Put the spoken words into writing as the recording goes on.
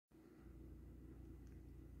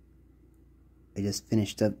I just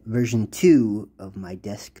finished up version 2 of my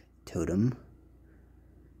desk totem.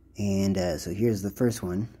 And so here's the first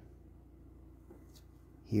one.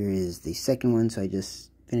 Here is the second one. So I just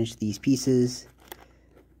finished these pieces.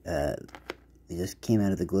 They just came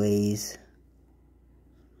out of the glaze.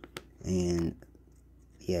 And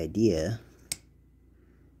the idea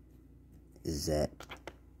is that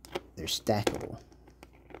they're stackable.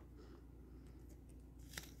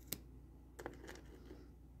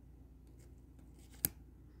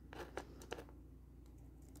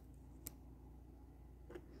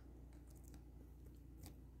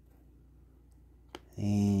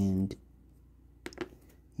 And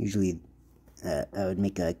usually I would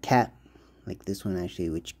make a cap like this one actually,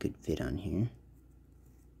 which could fit on here.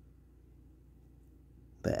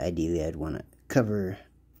 But ideally I'd want to cover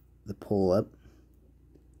the pole up.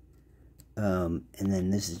 And then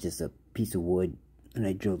this is just a piece of wood, and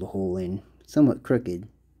I drilled a hole in, somewhat crooked,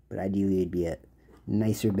 but ideally it'd be a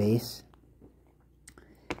nicer base.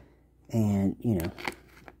 And, you know,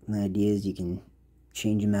 the idea is you can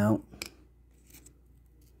change them out.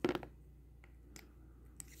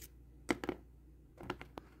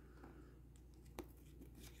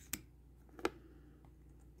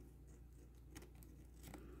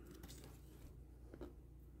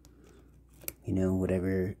 You know,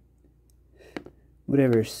 whatever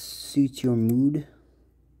suits your mood.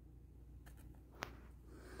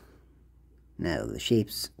 Now, the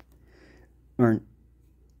shapes aren't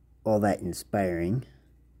all that inspiring,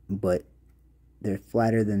 but they're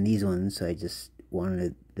flatter than these ones, so I just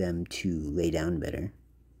wanted them to lay down better,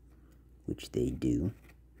 which they do.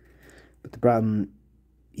 But the problem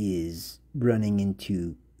is running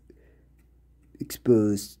into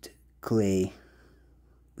exposed clay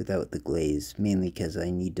without the glaze, mainly because I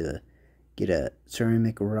need to get a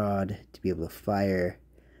ceramic rod to be able to fire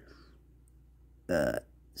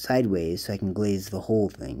sideways so I can glaze the whole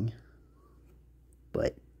thing.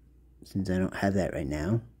 But since I don't have that right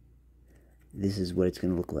now, this is what it's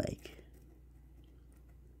going to look like.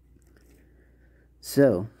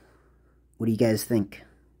 So, what do you guys think?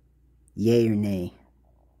 Yay or nay?